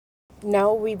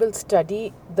Now we will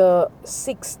study the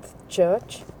sixth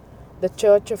church, the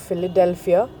Church of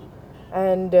Philadelphia.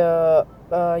 And,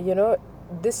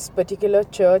 this particular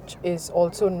church is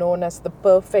also known as the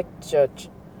perfect church.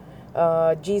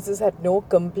 Jesus had no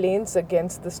complaints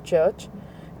against this church,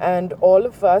 and all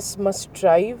of us must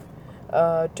strive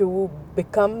to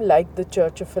become like the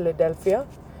Church of Philadelphia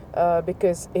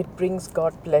because it brings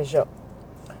God pleasure.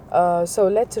 So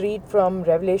let's read from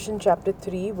Revelation chapter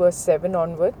 3, verse 7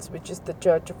 onwards, which is the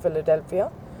Church of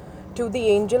Philadelphia. To the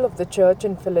angel of the church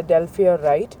in Philadelphia,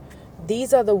 write,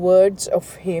 These are the words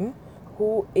of him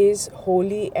who is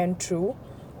holy and true,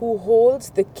 who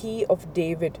holds the key of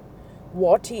David.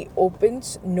 What he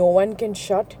opens, no one can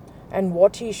shut, and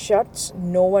what he shuts,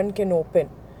 no one can open.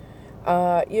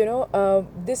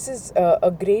 This is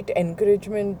a great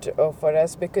encouragement for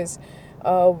us because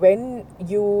when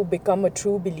you become a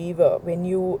true believer, when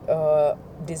you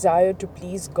desire to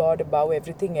please God above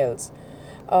everything else,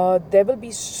 there will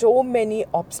be so many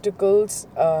obstacles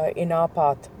in our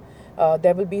path.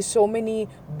 There will be so many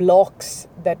blocks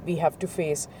that we have to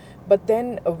face. But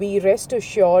then we rest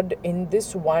assured in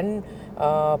this one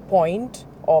point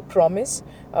or promise,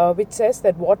 which says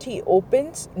that what he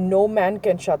opens, no man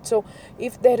can shut. So,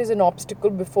 if there is an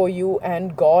obstacle before you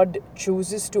and God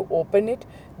chooses to open it,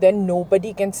 then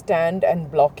nobody can stand and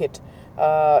block it.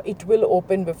 It will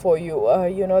open before you.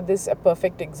 This is a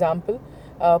perfect example.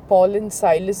 Paul and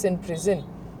Silas in prison.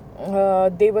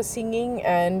 They were singing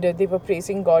and they were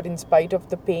praising God in spite of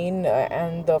the pain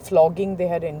and the flogging they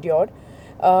had endured.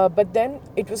 But then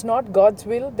it was not God's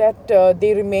will that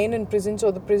they remain in prison, so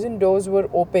the prison doors were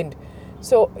opened.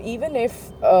 So even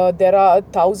if there are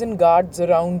 1,000 guards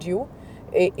around you,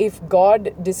 if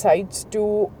God decides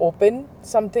to open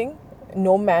something,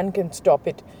 no man can stop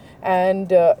it.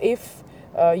 And if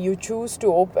you choose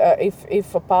to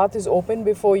if a path is open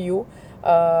before you,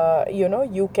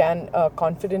 you can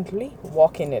confidently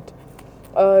walk in it.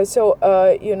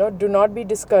 Do not be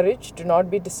discouraged, do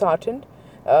not be disheartened,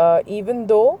 even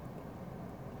though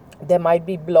there might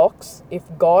be blocks. If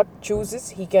God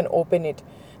chooses, he can open it.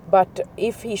 But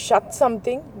if he shuts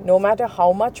something, no matter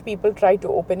how much people try to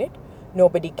open it,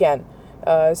 nobody can.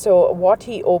 So what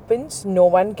he opens, no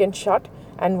one can shut,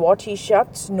 and what he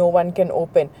shuts, no one can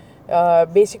open.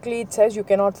 Basically, it says you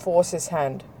cannot force his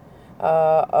hand.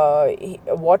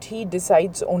 What he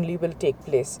decides only will take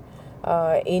place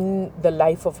in the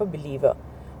life of a believer.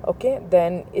 Okay,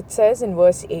 then it says in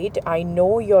verse 8, I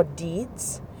know your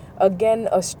deeds. Again,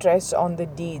 a stress on the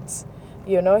deeds.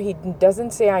 He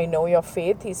doesn't say I know your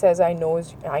faith. He says I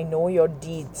know your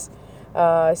deeds.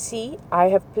 See, I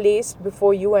have placed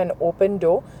before you an open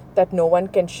door that no one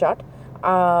can shut.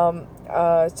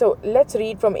 So let's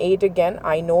read from 8 again.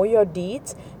 I know your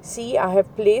deeds. See, I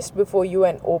have placed before you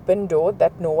an open door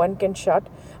that no one can shut.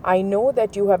 I know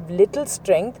that you have little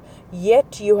strength,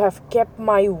 yet you have kept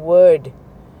my word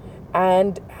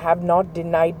and have not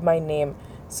denied my name.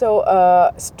 So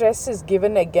stress is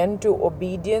given again to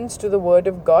obedience to the word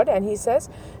of God, and he says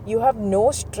you have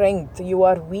no strength, you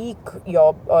are weak,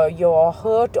 you're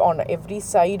hurt on every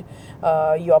side,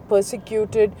 you're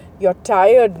persecuted, you're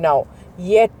tired now,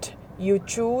 yet you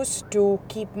choose to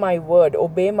keep my word,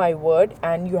 obey my word,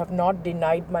 and you have not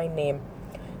denied my name.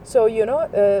 So,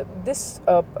 this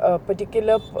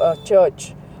particular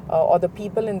church or the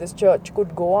people in this church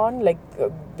could go on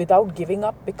without giving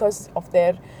up because of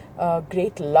their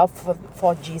great love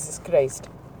for Jesus Christ.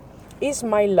 Is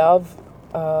my love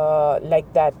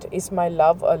like that? Is my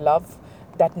love a love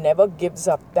that never gives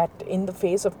up, that in the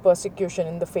face of persecution,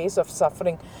 in the face of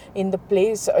suffering, in the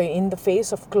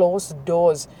face of closed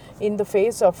doors, in the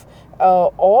face of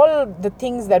all the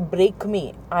things that break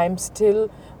me, I'm still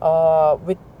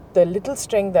with the little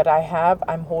strength that I have,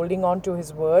 I'm holding on to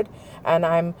his word, and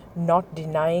I'm not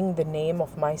denying the name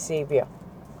of my Savior.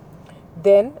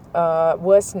 Then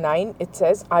verse 9, it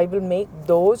says, I will make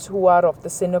those who are of the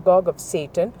synagogue of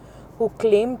Satan, who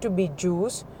claim to be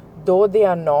Jews, though they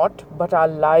are not, but are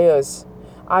liars.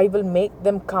 I will make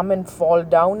them come and fall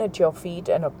down at your feet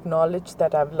and acknowledge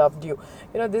that I've loved you.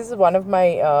 This is one of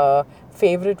my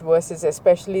favorite verses,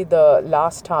 especially the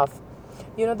last half.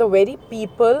 The very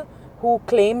people who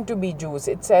claim to be Jews,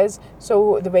 it says,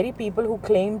 so the very people who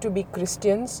claim to be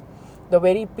Christians, the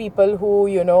very people who,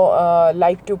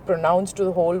 like to pronounce to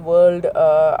the whole world,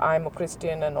 I'm a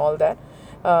Christian and all that.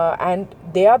 And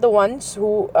they are the ones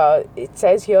who, it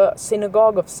says here,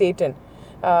 synagogue of Satan.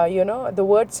 The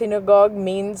word synagogue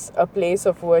means a place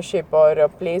of worship or a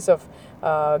place of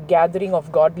gathering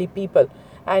of godly people.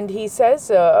 And he says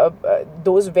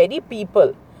those very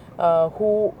people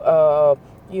who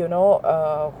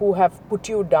have put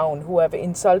you down, who have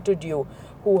insulted you,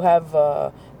 who have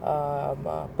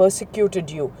persecuted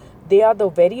you. They are the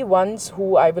very ones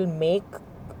who I will make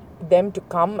them to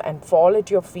come and fall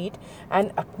at your feet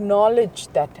and acknowledge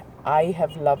that I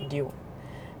have loved you.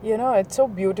 You know, it's so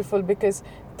beautiful because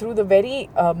through the very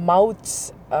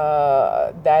mouths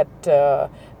that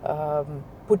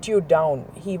put you down,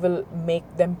 He will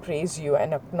make them praise you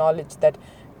and acknowledge that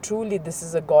truly this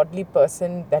is a godly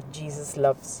person that Jesus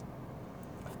loves.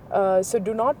 So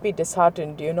do not be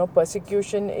disheartened. You know,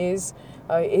 persecution is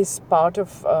part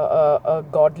of a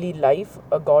godly life,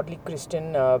 a godly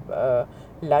Christian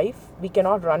life. We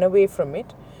cannot run away from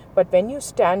it. But when you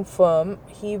stand firm,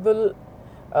 He will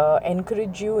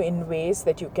encourage you in ways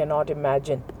that you cannot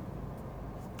imagine.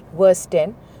 Verse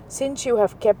 10, since you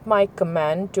have kept my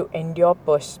command to endure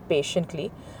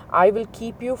patiently, I will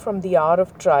keep you from the hour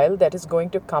of trial that is going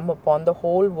to come upon the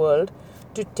whole world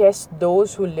to test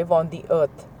those who live on the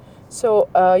earth. So,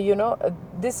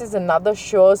 this is another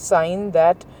sure sign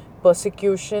that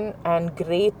persecution and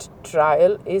great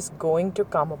trial is going to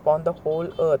come upon the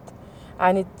whole earth.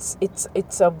 And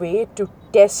it's a way to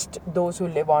test those who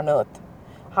live on earth.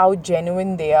 How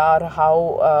genuine they are,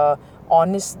 how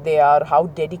honest they are, how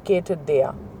dedicated they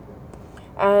are.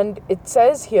 And it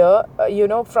says here,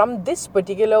 from this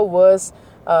particular verse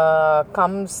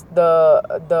comes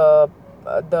the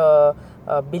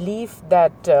belief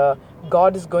that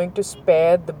God is going to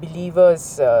spare the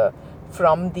believers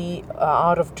from the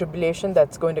hour of tribulation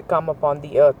that's going to come upon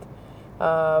the earth.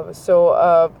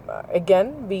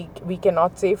 Again, we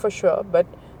cannot say for sure, but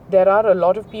there are a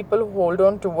lot of people who hold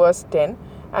on to verse 10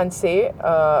 and say,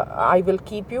 I will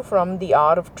keep you from the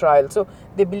hour of trial. So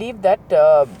they believe that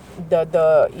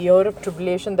the year of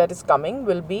tribulation that is coming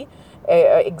will be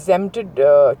exempted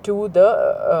to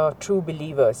the true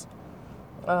believers.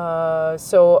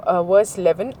 Verse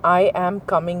 11, I am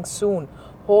coming soon.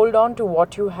 Hold on to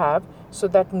what you have so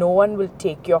that no one will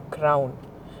take your crown.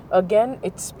 Again,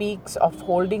 it speaks of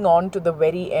holding on to the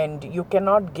very end. You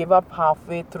cannot give up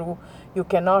halfway through. You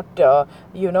cannot, that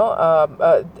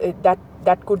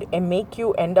could make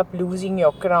you end up losing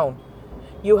your crown.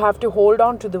 You have to hold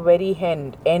on to the very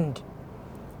end.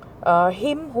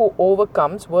 Him who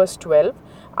overcomes, verse 12,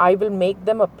 I will make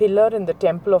them a pillar in the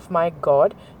temple of my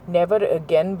God. Never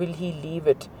again will he leave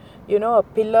it. You know, a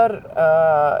pillar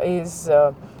is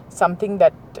something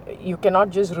that you cannot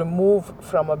just remove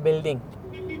from a building.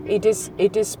 It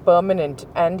is permanent.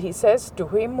 And he says, to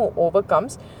him who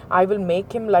overcomes, I will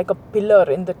make him like a pillar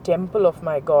in the temple of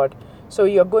my God. So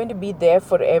you're going to be there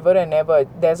forever and ever.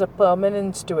 There's a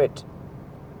permanence to it.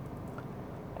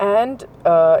 And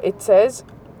it says,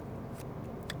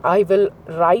 I will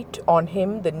write on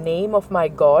him the name of my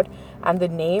God and the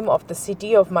name of the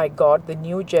city of my God, the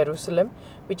New Jerusalem,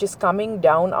 which is coming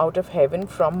down out of heaven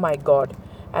from my God.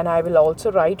 And I will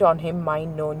also write on him my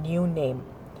new name.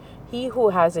 He who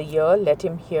has a ear, let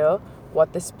him hear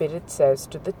what the Spirit says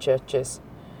to the churches.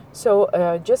 So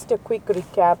just a quick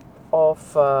recap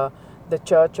of the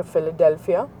Church of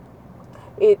Philadelphia.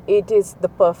 It is the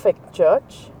perfect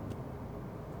church,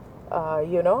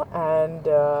 and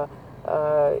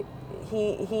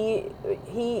he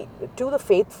to the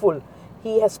faithful,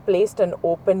 he has placed an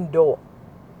open door,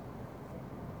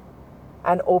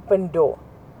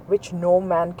 which no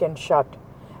man can shut.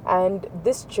 And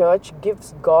this church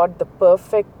gives God the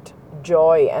perfect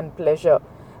joy and pleasure,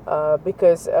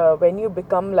 because when you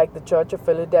become like the Church of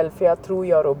Philadelphia through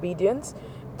your obedience,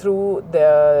 through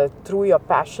your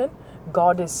passion,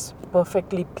 God is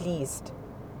perfectly pleased.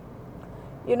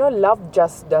 You know, love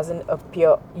just doesn't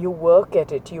appear. You work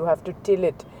at it. You have to till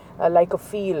it like a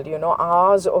field,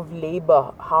 hours of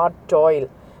labor, hard toil.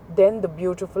 Then the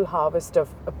beautiful harvest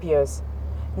appears.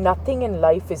 Nothing in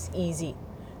life is easy.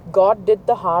 God did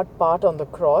the hard part on the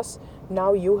cross.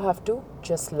 Now you have to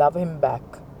just love him back.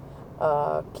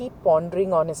 Keep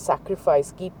pondering on his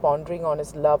sacrifice. Keep pondering on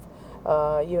his love,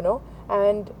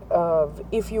 And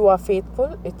if you are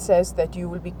faithful, it says that you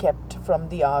will be kept from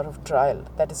the hour of trial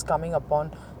that is coming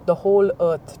upon the whole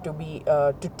earth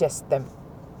to test them.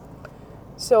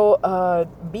 So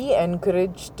be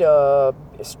encouraged.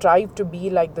 Strive to be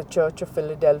like the Church of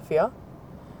Philadelphia,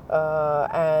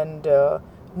 and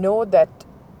know that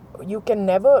you can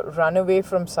never run away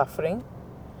from suffering.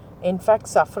 In fact,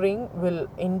 suffering will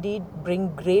indeed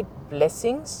bring great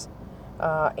blessings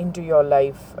into your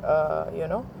life,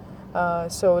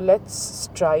 So let's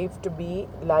strive to be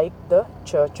like the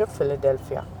Church of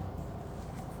Philadelphia.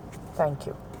 Thank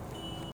you.